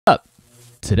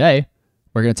Today,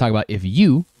 we're going to talk about if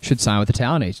you should sign with a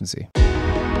talent agency.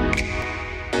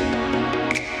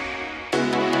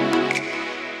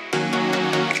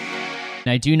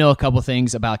 And I do know a couple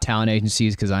things about talent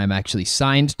agencies because I'm actually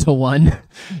signed to one.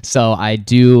 So I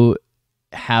do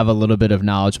have a little bit of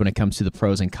knowledge when it comes to the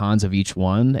pros and cons of each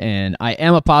one. And I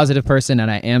am a positive person and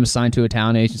I am signed to a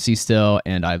talent agency still,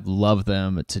 and I love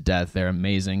them to death. They're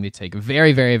amazing. They take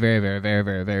very good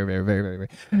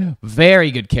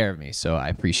care of me. So I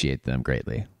appreciate them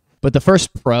greatly. But the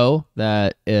first pro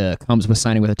that comes with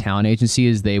signing with a talent agency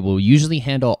is they will usually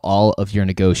handle all of your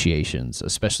negotiations,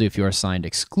 especially if you are signed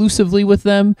exclusively with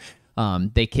them.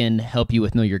 They can help you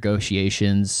with your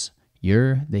negotiations.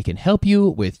 They can help you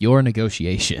with your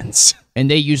negotiations. And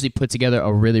they usually put together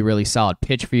a really solid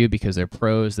pitch for you because they're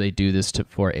pros. They do this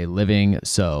for a living.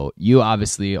 So you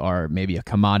obviously are maybe a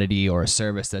commodity or a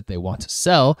service that they want to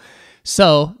sell.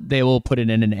 So they will put it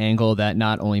in an angle that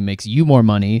not only makes you more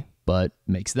money, but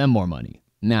makes them more money.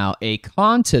 Now, a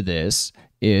con to this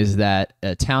is that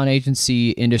a talent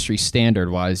agency industry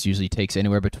standard-wise usually takes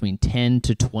anywhere between 10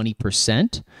 to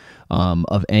 20%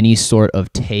 of any sort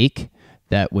of take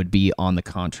that would be on the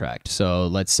contract. So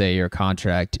let's say your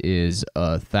contract is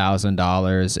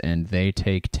 $1,000 and they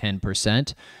take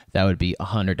 10%, that would be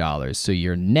 $100. So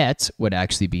your net would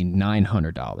actually be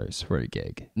 $900 for a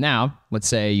gig. Now, let's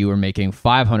say you were making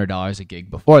 $500 a gig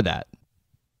before that.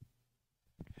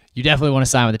 You definitely want to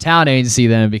sign with a talent agency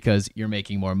then because you're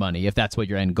making more money. If that's what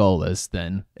your end goal is,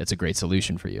 then it's a great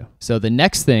solution for you. So the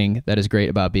next thing that is great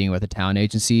about being with a talent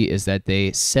agency is that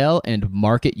they sell and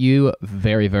market you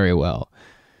very well.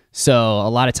 So a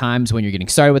lot of times when you're getting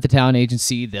started with the talent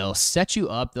agency, they'll set you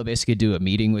up. They'll basically do a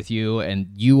meeting with you, and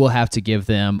you will have to give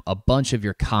them a bunch of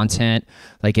your content,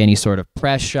 like any sort of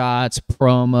press shots,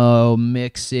 promo,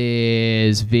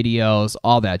 mixes, videos,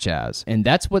 all that jazz. And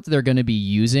that's what they're going to be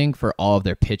using for all of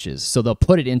their pitches. So they'll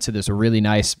put it into this really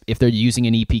nice, if they're using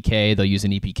an EPK, they'll use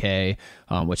an EPK,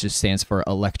 which stands for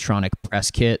electronic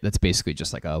press kit. That's basically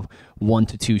just like a 1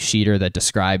 to 2 sheeter that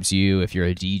describes you if you're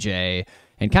a DJ,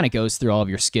 and kind of goes through all of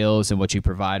your skills and what you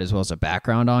provide as well as a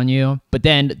background on you. But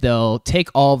then they'll take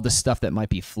all of the stuff that might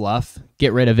be fluff,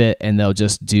 get rid of it, and they'll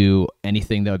just do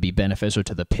anything that would be beneficial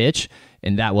to the pitch,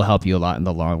 and that will help you a lot in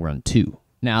the long run too.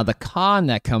 Now, the con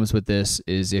that comes with this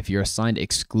is if you're assigned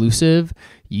exclusive,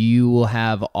 you will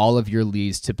have all of your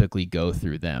leads typically go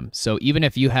through them. So even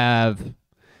if you have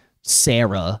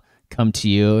Sarah come to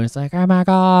you and it's like, oh my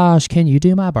gosh, can you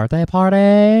do my birthday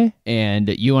party? And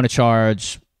you want to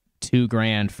charge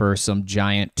 $2,000 for some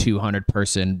giant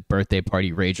 200-person birthday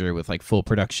party rager with like full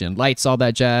production lights, all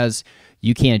that jazz.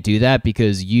 You can't do that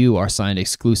because you are signed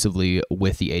exclusively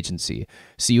with the agency.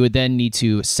 So you would then need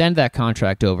to send that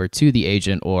contract over to the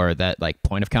agent or that like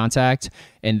point of contact,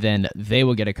 and then they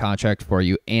will get a contract for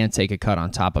you and take a cut on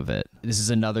top of it. This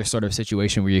is another sort of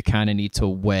situation where you kind of need to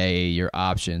weigh your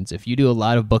options. If you do a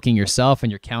lot of booking yourself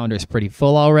and your calendar is pretty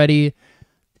full already,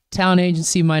 talent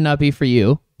agency might not be for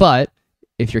you. But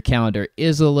if your calendar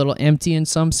is a little empty in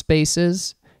some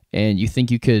spaces and you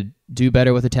think you could do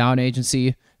better with a talent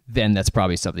agency, then that's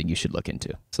probably something you should look into.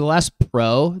 So the last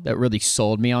pro that really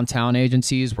sold me on talent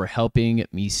agencies were helping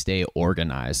me stay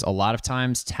organized. A lot of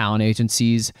times talent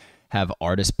agencies have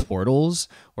artist portals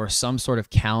or some sort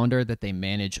of calendar that they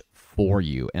manage for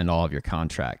you and all of your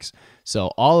contracts. So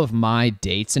all of my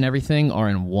dates and everything are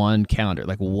in one calendar,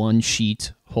 like one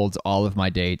sheet holds all of my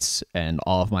dates and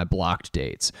all of my blocked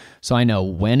dates. So I know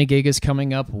when a gig is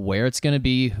coming up, where it's going to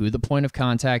be, who the point of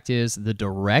contact is, the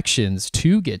directions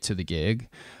to get to the gig,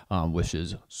 which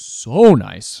is so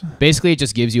nice. Basically, it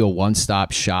just gives you a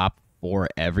one-stop shop for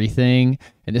everything.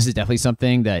 And this is definitely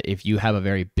something that if you have a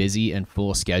very busy and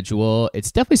full schedule,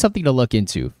 it's definitely something to look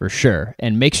into for sure.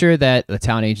 And make sure that the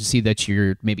talent agency that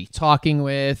you're maybe talking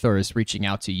with or is reaching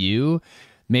out to you,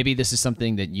 maybe this is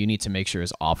something that you need to make sure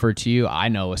is offered to you. I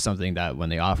know it was something that when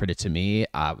they offered it to me,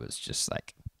 I was just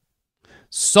like,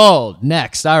 sold.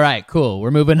 Next. All right, cool.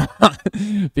 We're moving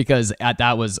on because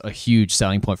that was a huge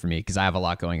selling point for me because I have a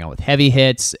lot going on with heavy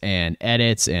hits and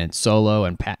edits and solo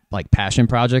and like passion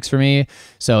projects for me.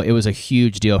 So it was a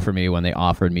huge deal for me when they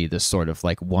offered me this sort of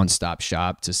like one-stop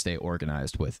shop to stay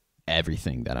organized with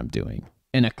everything that I'm doing.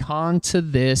 And a con to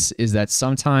this is that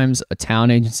sometimes a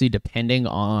talent agency, depending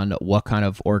on what kind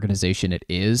of organization it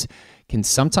is, can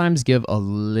sometimes give a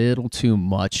little too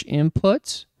much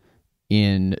input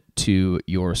into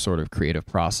your sort of creative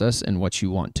process and what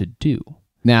you want to do.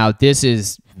 Now, this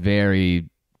is very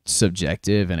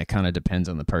subjective and it kind of depends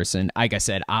on the person. Like I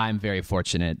said, I'm very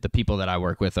fortunate. The people that I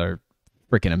work with are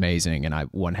freaking amazing, and I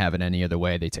wouldn't have it any other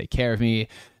way. They take care of me.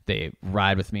 They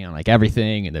ride with me on like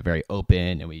everything, and they're very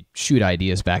open, and we shoot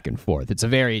ideas back and forth. It's a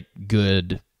very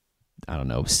good, I don't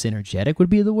know, synergetic would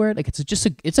be the word. Like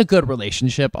it's a good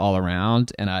relationship all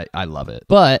around, and I love it.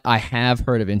 But I have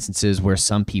heard of instances where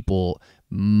some people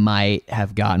might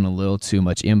have gotten a little too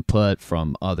much input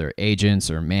from other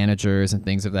agents or managers and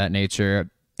things of that nature.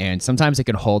 And sometimes it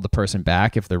can hold the person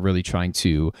back if they're really trying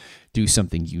to do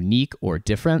something unique or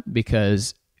different,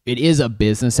 because it is a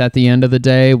business at the end of the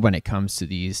day when it comes to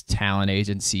these talent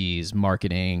agencies,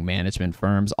 marketing, management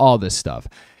firms, all this stuff.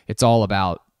 It's all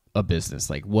about a business.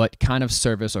 Like, what kind of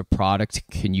service or product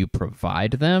can you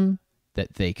provide them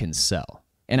that they can sell?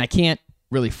 And I can't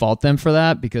really fault them for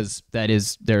that, because that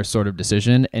is their sort of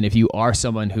decision. And if you are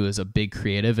someone who is a big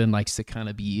creative and likes to kind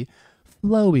of be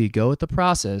flowy, go with the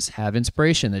process, have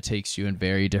inspiration that takes you in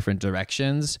very different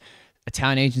directions, a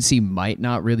talent agency might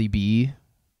not really be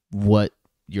what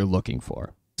you're looking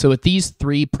for. So with these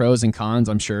 3 pros and cons,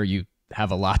 I'm sure you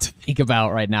have a lot to think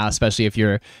about right now, especially if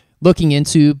you're looking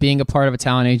into being a part of a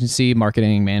talent agency,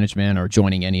 marketing, management, or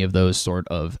joining any of those sort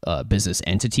of business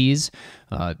entities.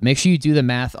 Make sure you do the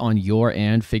math on your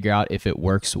end, figure out if it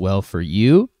works well for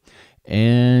you.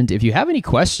 And if you have any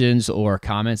questions or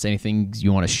comments, anything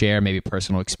you want to share, maybe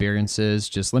personal experiences,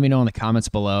 just let me know in the comments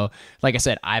below. Like I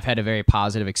said, I've had a very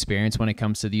positive experience when it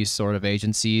comes to these sort of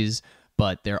agencies,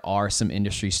 but there are some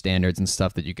industry standards and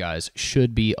stuff that you guys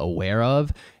should be aware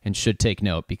of and should take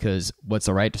note, because what's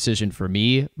the right decision for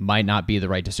me might not be the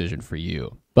right decision for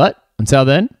you. But until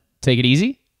then, take it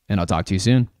easy, and I'll talk to you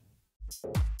soon.